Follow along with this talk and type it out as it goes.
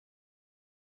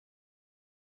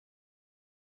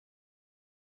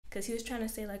because he was trying to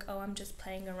say like, oh, I'm just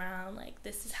playing around, like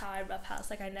this is how I roughhouse,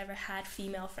 like I never had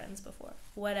female friends before,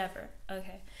 whatever.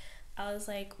 Okay, I was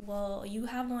like, well, you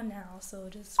have one now, so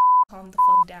just calm the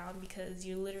fuck down, because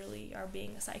you literally are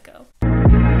being a psycho.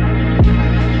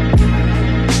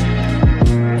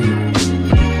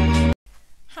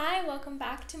 Hi, welcome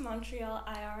back to Montreal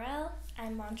IRL.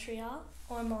 I'm Montreal,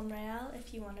 or Montreal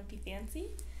if you want to be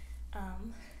fancy.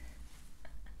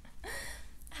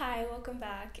 Hi, welcome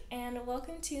back, and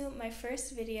welcome to my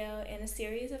first video in a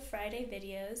series of Friday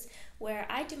videos where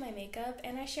I do my makeup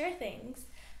and I share things.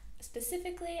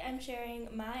 Specifically, I'm sharing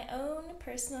my own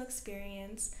personal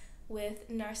experience with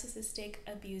narcissistic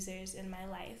abusers in my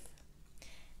life.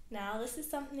 Now, this is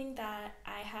something that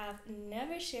I have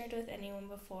never shared with anyone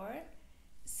before,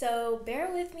 so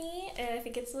bear with me if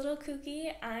it gets a little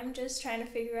kooky. I'm just trying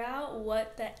to figure out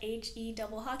what the HE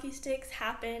double hockey sticks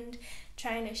happened,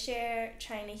 trying to share,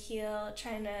 trying to heal,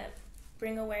 trying to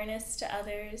bring awareness to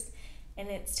others, and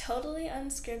it's totally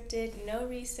unscripted, no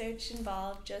research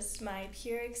involved, just my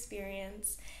pure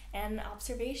experience and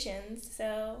observations.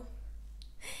 So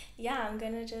yeah, I'm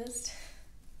gonna just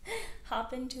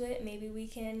hop into it. Maybe we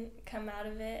can come out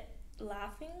of it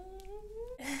laughing.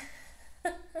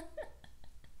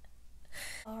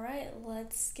 Alright,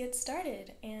 let's get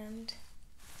started, and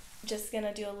just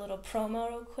gonna do a little promo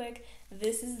real quick.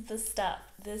 This is the stuff.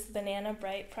 This Banana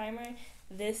Bright primer,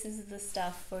 this is the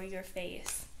stuff for your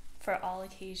face for all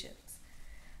occasions.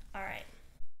 Alright.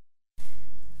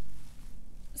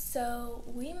 So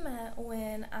we met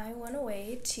when I went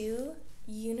away to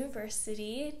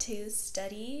university to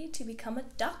study to become a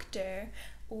doctor,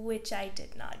 which I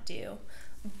did not do,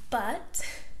 but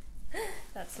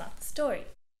that's not the story.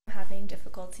 I'm having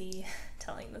difficulty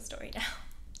telling the story now.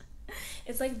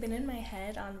 It's like been in my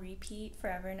head on repeat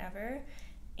forever and ever,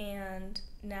 and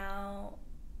now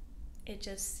it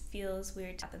just feels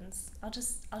weird. It happens. I'll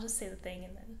just say the thing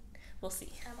and then we'll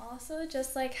see. I'm also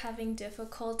just like having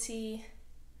difficulty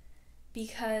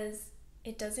because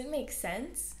it doesn't make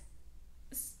sense.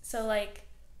 So like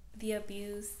the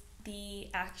abuse, the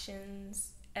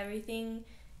actions, everything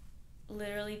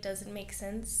literally doesn't make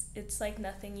sense. It's like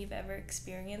nothing you've ever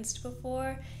experienced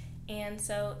before, and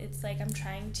so it's like I'm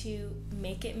trying to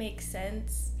make it make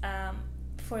sense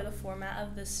for the format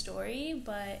of the story,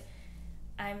 but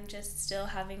I'm just still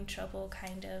having trouble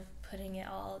kind of putting it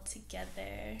all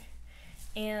together.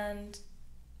 And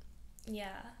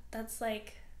yeah, that's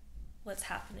like what's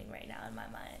happening right now in my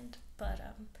mind. But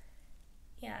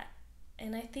yeah,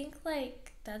 and I think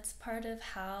like that's part of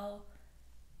how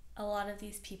a lot of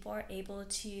these people are able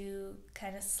to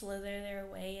kind of slither their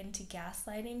way into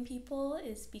gaslighting people,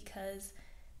 is because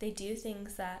they do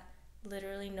things that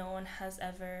literally no one has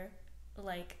ever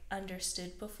like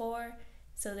understood before.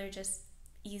 So they're just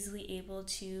easily able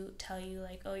to tell you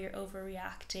like, oh, you're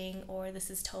overreacting, or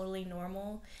this is totally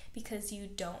normal, because you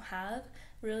don't have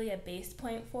really a base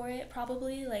point for it.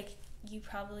 Probably like you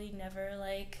probably never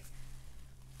like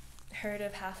heard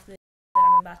of half the that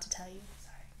I'm about to tell you.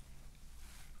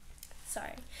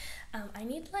 Sorry. I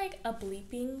need like a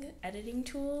bleeping editing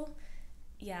tool.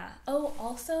 Yeah. Oh,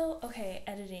 also, okay,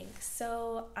 editing.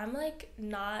 So I'm like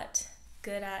not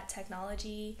good at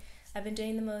technology. I've been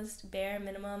doing the most bare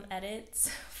minimum edits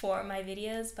for my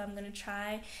videos, but I'm gonna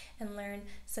try and learn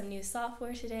some new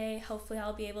software today. Hopefully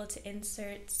I'll be able to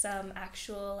insert some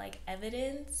actual like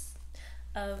evidence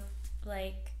of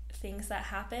like things that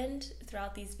happened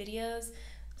throughout these videos.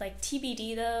 Like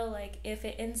TBD though, like if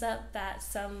it ends up that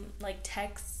some like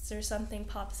texts or something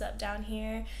pops up down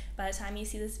here by the time you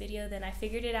see this video, then I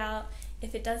figured it out.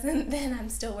 If it doesn't, then I'm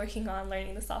still working on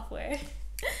learning the software.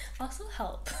 Also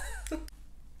help.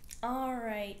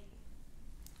 Alright.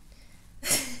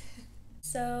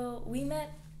 So we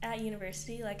met at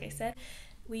university, like I said.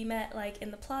 We met like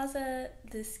in the plaza.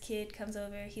 This kid comes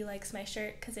over, he likes my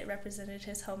shirt because it represented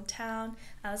his hometown.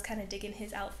 I was kind of digging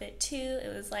his outfit too.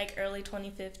 It was like early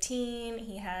 2015.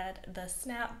 He had the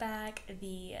snapback,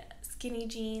 the skinny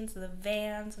jeans, the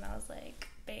Vans, and I was like,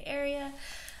 Bay Area.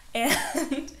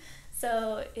 And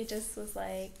so it just was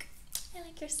like, I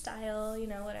like your style, you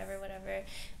know, whatever.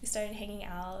 We started hanging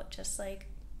out, just like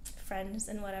friends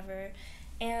and whatever.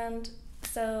 And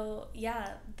so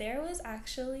yeah, there was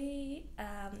actually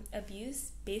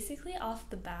abuse basically off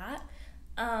the bat.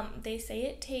 They say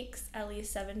it takes at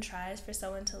least 7 tries for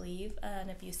someone to leave an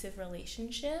abusive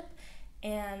relationship,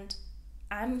 and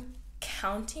I'm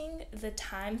counting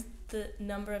the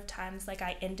number of times like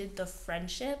I ended the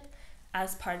friendship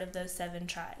as part of those 7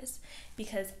 tries,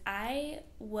 because I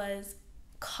was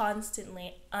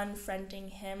constantly unfriending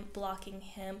him, blocking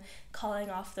him, calling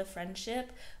off the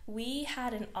friendship. We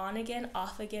had an on again,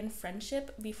 off again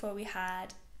friendship before we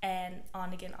had an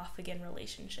on again, off again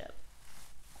relationship.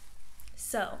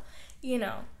 So, you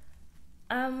know,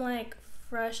 I'm like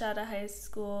fresh out of high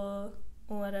school,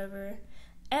 whatever.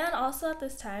 And also at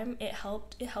this time, it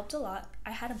helped a lot.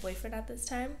 I had a boyfriend at this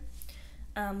time.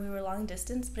 We were long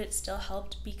distance, but it still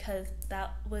helped because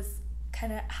that was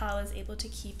kind of how I was able to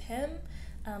keep him,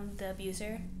 the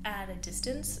abuser, at a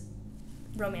distance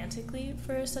romantically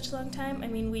for such a long time. I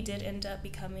mean, we did end up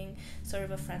becoming sort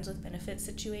of a friends with benefits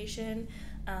situation,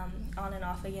 on and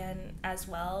off again as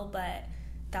well, but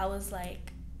that was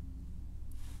like,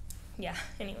 yeah,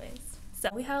 anyways. So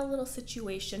we had a little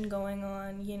situation going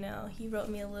on, you know. He wrote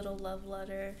me a little love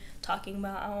letter talking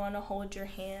about, I want to hold your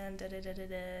hand,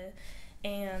 da-da-da-da-da.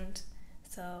 And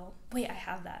so, wait, I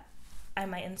have that. I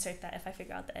might insert that if I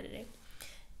figure out the editing.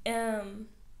 And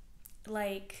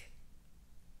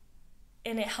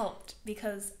it helped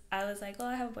because I was like, well,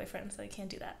 I have a boyfriend, so I can't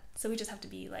do that. So we just have to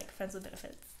be like friends with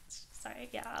benefits. Sorry,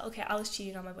 yeah, okay, I was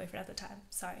cheating on my boyfriend at the time.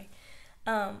 Sorry.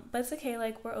 But it's okay,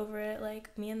 like, we're over it.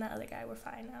 Like, me and that other guy, we're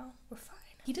fine now. We're fine.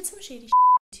 He did some shady shit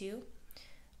too,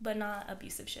 but not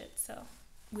abusive shit, so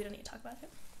we don't need to talk about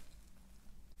it.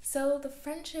 So the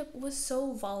friendship was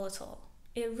so volatile.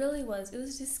 It really was. It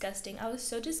was disgusting. I was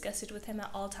so disgusted with him at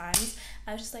all times.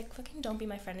 I was just like, fucking don't be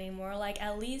my friend anymore. Like,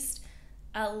 at least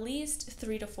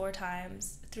 3 to 4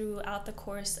 times throughout the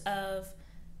course of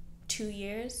 2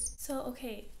 years. So,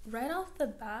 okay, right off the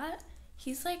bat,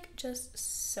 he's like just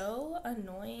so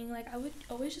annoying. Like, I would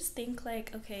always just think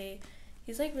like, okay,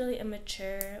 he's like really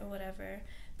immature or whatever.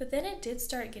 But then it did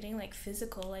start getting like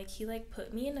physical. Like, he like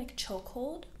put me in like a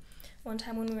chokehold one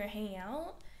time when we were hanging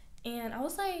out, and I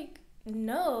was like,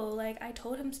 no, like, I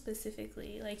told him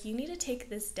specifically, like, you need to take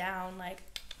this down like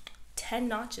 10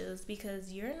 notches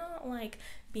because you're not like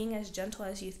being as gentle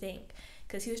as you think.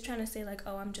 Because he was trying to say like,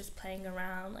 oh, I'm just playing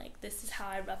around, like, this is how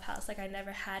I roughhouse, like, I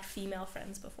never had female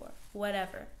friends before,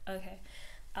 whatever. Okay,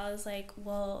 I was like,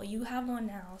 well, you have one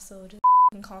now, so just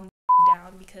calm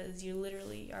down because you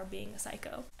literally are being a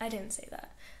psycho. I didn't say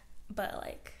that, but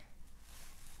like,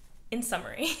 in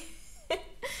summary.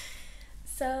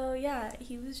 So yeah,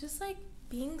 he was just like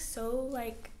being so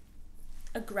like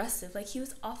aggressive. Like, he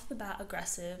was off the bat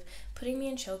aggressive, putting me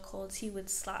in chokeholds. He would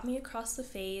slap me across the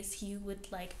face. He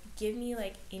would like give me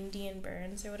like Indian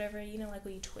burns or whatever, you know, like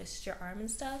when you twist your arm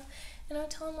and stuff. And I would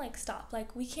tell him like, stop,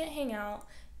 like, we can't hang out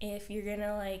if you're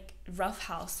gonna like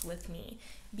roughhouse with me,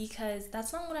 because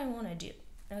that's not what I want to do.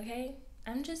 Okay,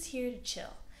 I'm just here to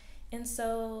chill. And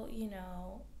so, you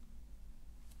know,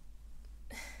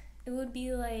 it would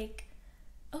be like,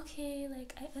 okay,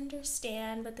 like, I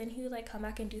understand, but then he would like come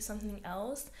back and do something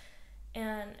else,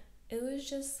 and it was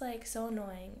just like so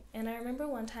annoying. And I remember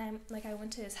one time, like, I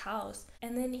went to his house,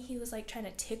 and then he was like trying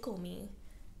to tickle me.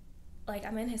 Like,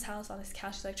 I'm in his house on his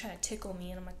couch, he's like trying to tickle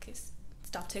me, and I'm like,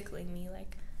 stop tickling me.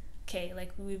 Like, okay,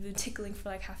 like, we've been tickling for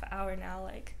like half an hour now,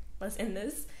 like, let's end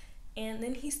this. And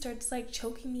then he starts like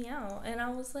choking me out, and I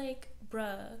was like,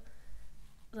 bruh,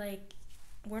 like,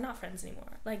 we're not friends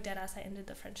anymore. Like, deadass, I ended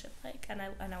the friendship. Like, and I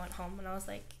went home, and I was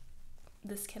like,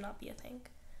 this cannot be a thing.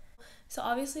 So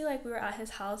obviously, like, we were at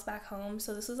his house back home,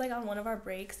 so this was like on one of our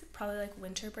breaks, probably like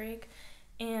winter break.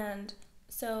 And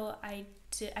so I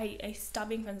stopped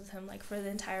being friends with him like for the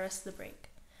entire rest of the break.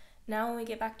 Now when we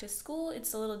get back to school,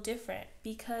 it's a little different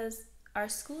because our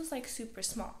school is like super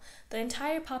small. The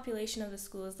entire population of the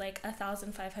school is like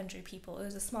 1,500 people. It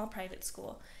was a small private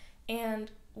school,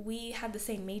 and we had the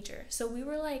same major, so we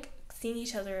were like seeing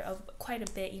each other quite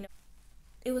a bit, you know.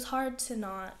 It was hard to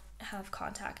not have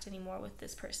contact anymore with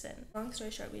this person. Long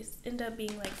story short, we ended up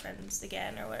being like friends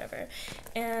again or whatever.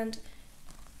 And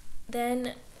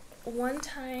then one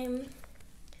time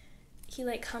he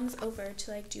like comes over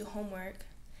to like do homework,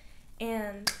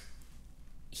 and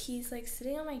he's like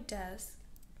sitting on my desk,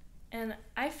 and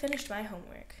I finished my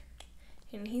homework,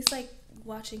 and he's like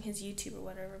watching his YouTube or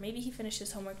whatever. Maybe he finished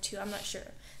his homework too, I'm not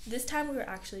sure. This time we were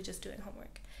actually just doing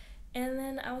homework. And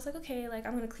then I was like, okay, like,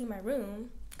 I'm gonna clean my room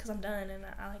because I'm done, and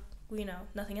I like, you know,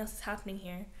 nothing else is happening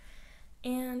here.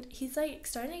 And he's like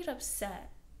starting to get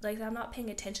upset, like, I'm not paying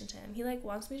attention to him. He like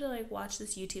wants me to like watch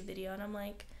this YouTube video, and I'm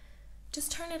like,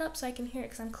 just turn it up so I can hear it,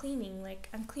 because I'm cleaning, like,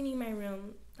 I'm cleaning my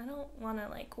room. I don't want to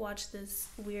like watch this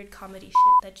weird comedy shit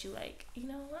that you like, you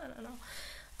know. I don't know,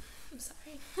 I'm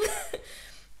sorry.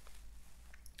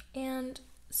 And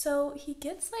so he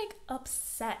gets like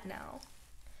upset now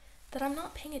that I'm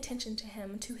not paying attention to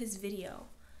him, to his video.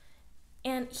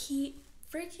 And he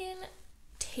freaking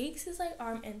takes his like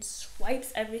arm and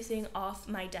swipes everything off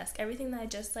my desk. Everything that I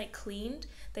just like cleaned,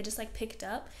 that just like picked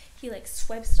up, he like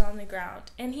swipes it on the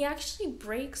ground. And he actually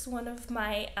breaks one of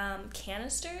my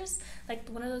canisters, like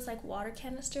one of those like water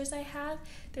canisters I have.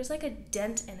 There's like a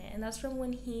dent in it, and that's from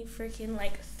when he freaking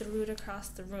like threw it across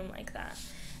the room like that.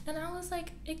 And I was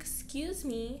like, excuse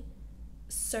me,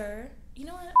 sir, you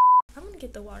know what, I'm gonna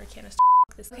get the water canister.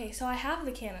 Okay, so I have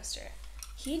the canister.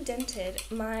 He dented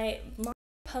my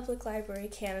public library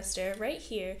canister right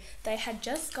here that I had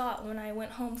just got when I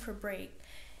went home for break.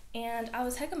 And I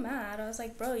was hecka mad. I was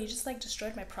like, bro, you just like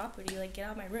destroyed my property, like get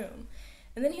out of my room.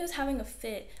 And then he was having a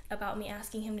fit about me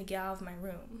asking him to get out of my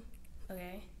room.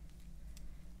 Okay.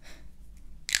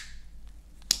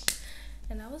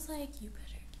 And I was like, you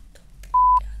better get the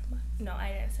out of my... No, I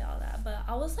didn't say all that, but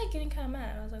I was like getting kind of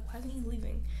mad. I was like, why isn't he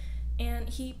leaving? And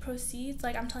he proceeds,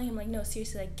 like, I'm telling him like, no,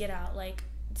 seriously, like get out, like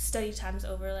study time's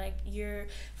over, like you're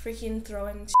freaking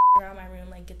throwing around my room,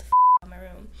 like get the out of my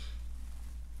room.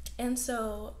 And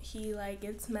so he like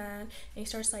gets mad and he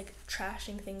starts like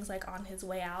trashing things like on his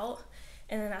way out.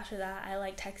 And then after that I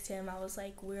like text him. I was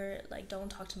like, we're like, don't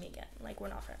talk to me again, like we're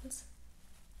not friends.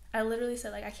 I literally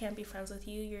said like, I can't be friends with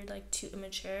you, you're like too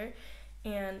immature,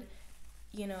 and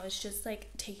you know, it's just like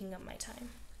taking up my time.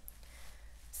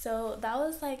 So that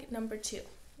was like number 2.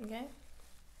 Okay,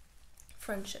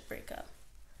 friendship breakup.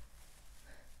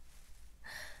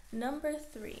 Number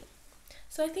 3.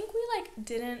 So I think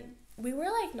we were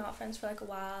like not friends for like a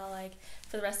while, like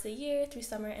for the rest of the year through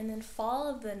summer, and then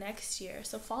fall of the next year,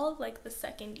 so fall of like the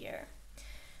second year,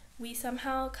 we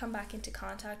somehow come back into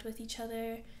contact with each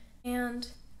other. And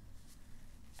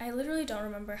I literally don't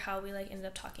remember how we like ended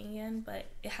up talking again, but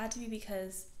it had to be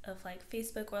because of like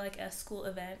Facebook or like a school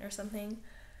event or something.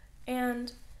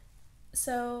 And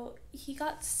so he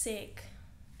got sick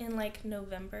in like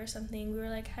November or something. We were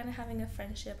like kind of having a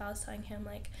friendship. I was telling him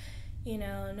like, you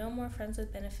know, no more friends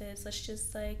with benefits, let's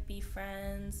just like be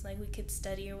friends, like we could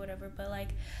study or whatever. But like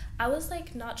I was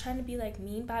like not trying to be like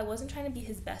mean, but I wasn't trying to be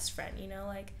his best friend, you know,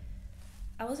 like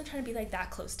I wasn't trying to be like that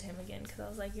close to him again, because I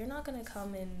was like, you're not gonna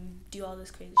come and do all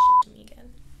this crazy shit to me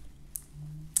again.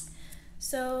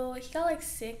 So he got like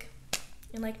sick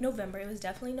in like November. It was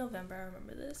definitely November, I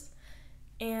remember this.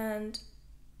 And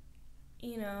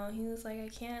you know, he was like, I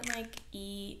can't like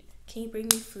eat, can you bring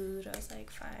me food? I was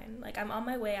like, fine, like I'm on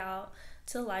my way out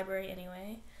to the library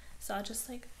anyway, so I'll just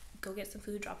like go get some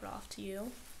food, drop it off to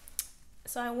you.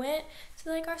 So I went to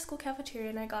like our school cafeteria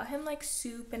and I got him like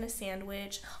soup and a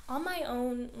sandwich on my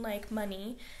own like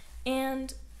money,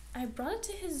 and I brought it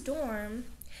to his dorm.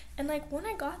 And like when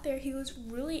I got there, he was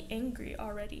really angry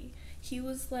already. He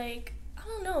was like, I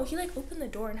don't know, he like opened the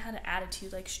door and had an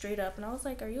attitude, like straight up, and I was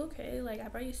like, are you okay? Like I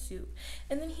brought you soup.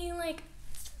 And then he like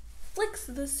flicks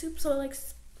the soup so it like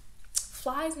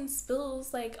flies and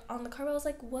spills like on the carpet. I was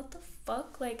like, what the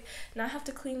fuck? Like now I have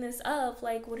to clean this up,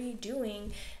 like what are you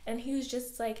doing? And he was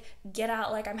just like, get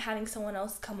out, like I'm having someone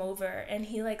else come over. And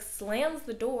he like slams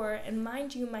the door, and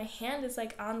mind you, my hand is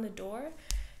like on the door,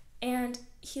 and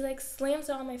he like slams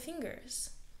it on my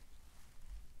fingers.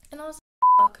 And I was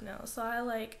like, fuck no. So I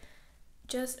like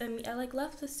I like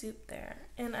left the soup there,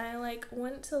 and I like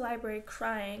went to the library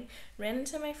crying, ran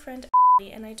into my friend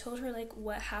and I told her like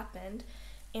what happened.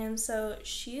 And so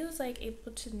she was like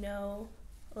able to know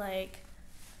like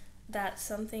that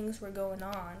some things were going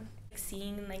on, like,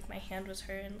 seeing like my hand was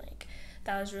hurt, and like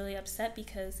that was really upset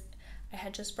because I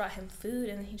had just brought him food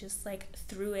and he just like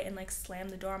threw it and like slammed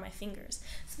the door on my fingers.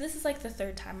 So this is like the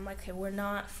 3rd time. I'm like, okay, we're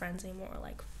not friends anymore,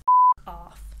 like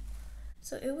off.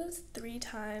 So it was 3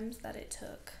 times that it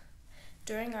took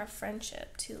during our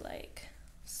friendship to like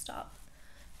stop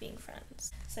being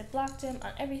friends. So I blocked him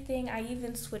on everything. I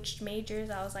even switched majors.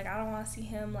 I was like, I don't want to see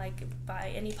him like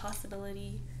by any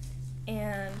possibility.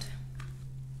 And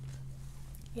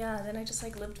yeah, then I just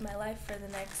like lived my life for the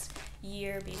next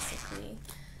year basically.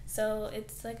 So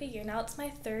it's like a year now. It's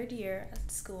my 3rd year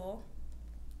at school,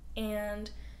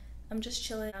 and I'm just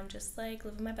chilling. I'm just like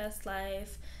living my best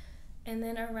life. And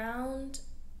then around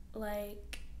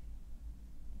like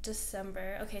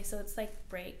December, okay, so it's like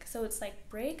break. So it's like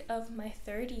break of my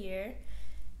 3rd year,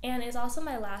 and it's also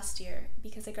my last year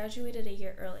because I graduated a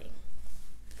year early.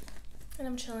 And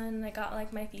I'm chilling, and I got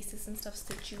like my thesis and stuff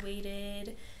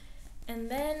situated.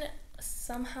 And then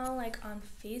somehow like on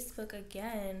Facebook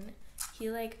again, he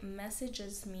like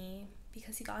messages me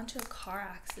because he got into a car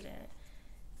accident.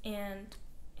 And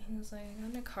he was like, I'm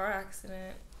in a car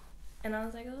accident. And I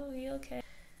was like, oh, are you okay?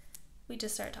 We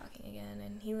just started talking again,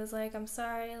 and he was like, I'm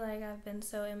sorry, like I've been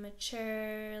so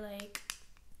immature, like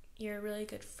you're a really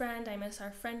good friend, I miss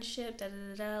our friendship, da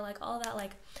da da da, like all that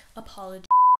like apology.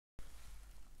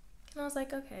 And I was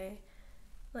like, okay,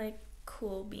 like,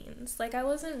 cool beans. Like, I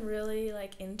wasn't really,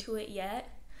 like, into it yet.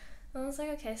 And I was like,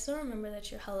 okay, I still remember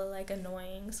that you're hella, like,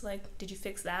 annoying. So, like, did you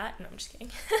fix that? No, I'm just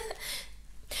kidding.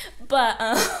 But,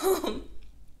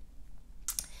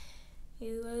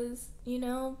 he was, you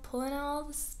know, pulling out all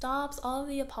the stops, all of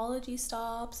the apology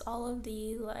stops, all of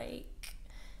the, like,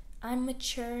 I'm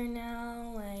mature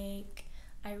now, like,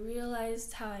 I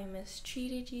realized how I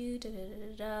mistreated you, da da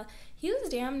da da. He was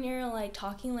damn near, like,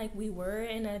 talking like we were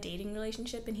in a dating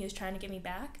relationship and he was trying to get me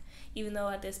back, even though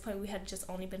at this point we had just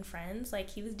only been friends. Like,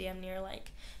 he was damn near,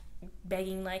 like,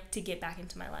 begging, like, to get back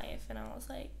into my life. And I was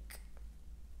like,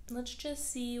 let's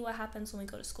just see what happens when we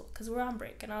go to school, because we're on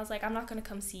break. And I was like, I'm not going to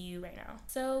come see you right now.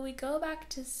 So we go back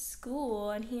to school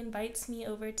and he invites me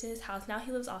over to his house. Now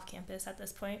he lives off campus at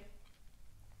this point.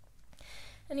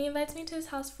 And he invites me to his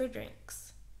house for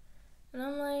drinks. And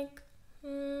I'm like,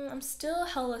 I'm still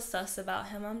hella sus about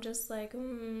him. I'm just like,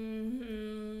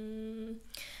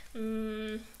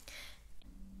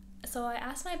 So I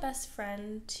asked my best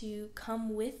friend to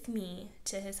come with me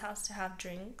to his house to have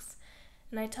drinks.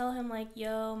 And I tell him, like,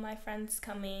 yo, my friend's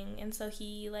coming. And so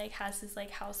he, like, has his,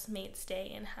 like, housemate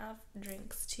stay and have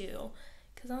drinks, too.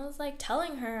 Because I was, like,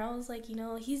 telling her, I was like, you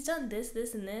know, he's done this,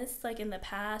 this, and this. Like, in the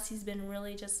past, he's been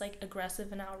really just, like,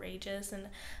 aggressive and outrageous. And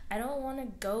I don't want to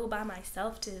go by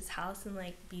myself to his house and,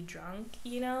 like, be drunk,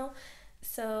 you know?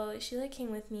 So she, like,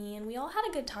 came with me. And we all had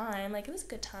a good time. Like, it was a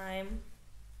good time.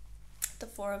 The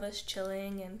four of us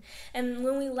chilling, and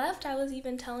when we left, I was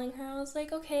even telling her, I was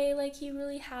like, okay, like, he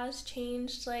really has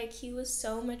changed. Like, he was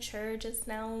so mature just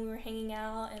now when we were hanging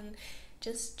out and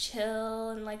just chill,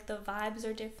 and like the vibes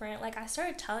are different. Like, I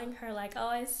started telling her, like, oh,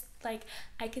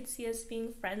 I could see us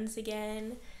being friends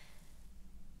again,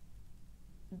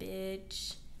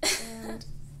 bitch. And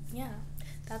yeah,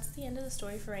 that's the end of the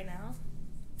story for right now.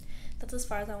 That's as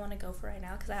far as I want to go for right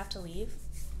now, because I have to leave.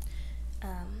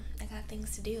 I got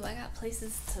things to do. I got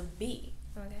places to be,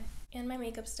 okay? And my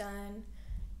makeup's done.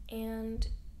 And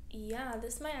yeah,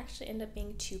 this might actually end up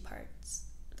being 2 parts.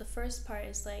 The first part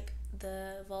is like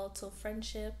the volatile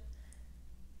friendship.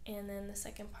 And then the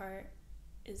second part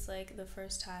is like the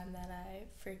first time that I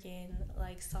freaking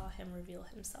like saw him reveal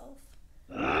himself.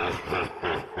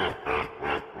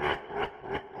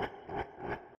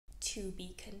 To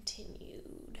be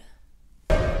continued.